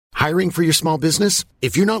Hiring for your small business?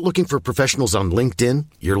 If you're not looking for professionals on LinkedIn,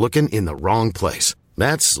 you're looking in the wrong place.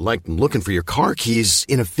 That's like looking for your car keys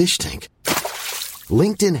in a fish tank.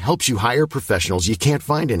 LinkedIn helps you hire professionals you can't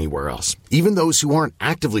find anywhere else, even those who aren't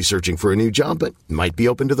actively searching for a new job but might be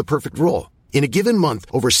open to the perfect role. In a given month,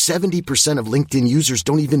 over 70% of LinkedIn users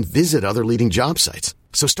don't even visit other leading job sites.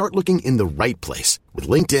 So start looking in the right place. With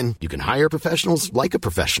LinkedIn, you can hire professionals like a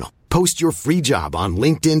professional. Post your free job on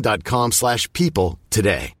linkedin.com/people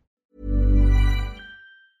today.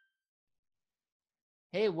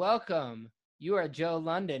 Hey, welcome. You are Joe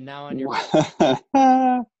London now on your...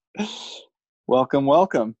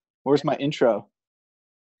 Welcome. Where's my intro?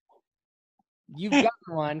 You've got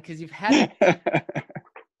one because you've had it.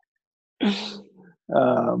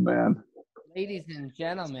 Oh, man. Ladies and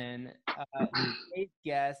gentlemen, today's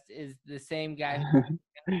guest is the same guy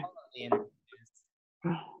who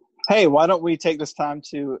Hey, why don't we take this time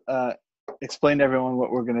to explain to everyone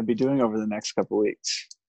what we're going to be doing over the next couple of weeks?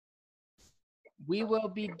 We will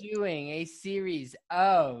be doing a series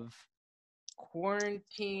of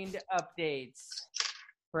quarantined updates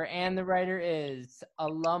for And the Writer Is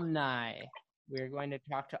alumni. We're going to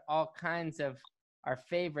talk to all kinds of our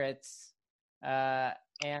favorites,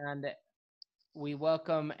 and we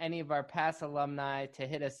welcome any of our past alumni to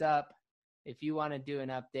hit us up if you want to do an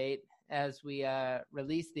update as we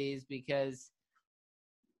release these, because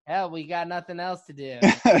hell, we got nothing else to do.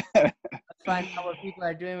 Let's find out what people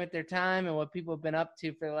are doing with their time and what people have been up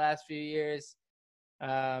to for the last few years.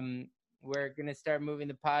 We're going to start moving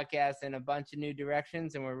the podcast in a bunch of new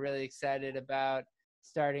directions, and we're really excited about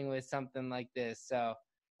starting with something like this. So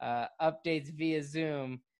updates via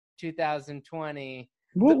Zoom 2020.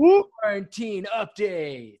 Woo woo. Quarantine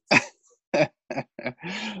updates.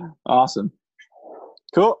 Awesome.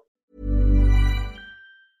 Cool.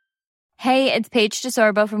 Hey, it's Paige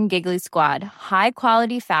DeSorbo from Giggly Squad. High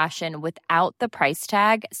quality fashion without the price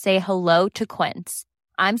tag. Say hello to Quince.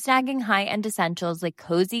 I'm snagging high-end essentials like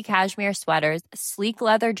cozy cashmere sweaters, sleek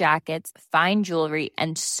leather jackets, fine jewelry,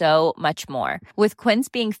 and so much more. With Quince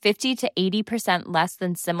being 50 to 80% less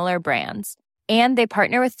than similar brands. And they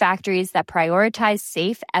partner with factories that prioritize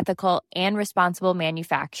safe, ethical, and responsible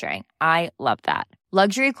manufacturing. I love that.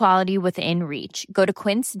 Luxury quality within reach. Go to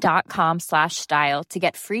quince.com/style to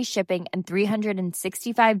get free shipping and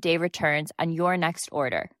 365-day returns on your next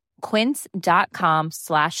order.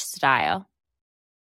 Quince.com/style.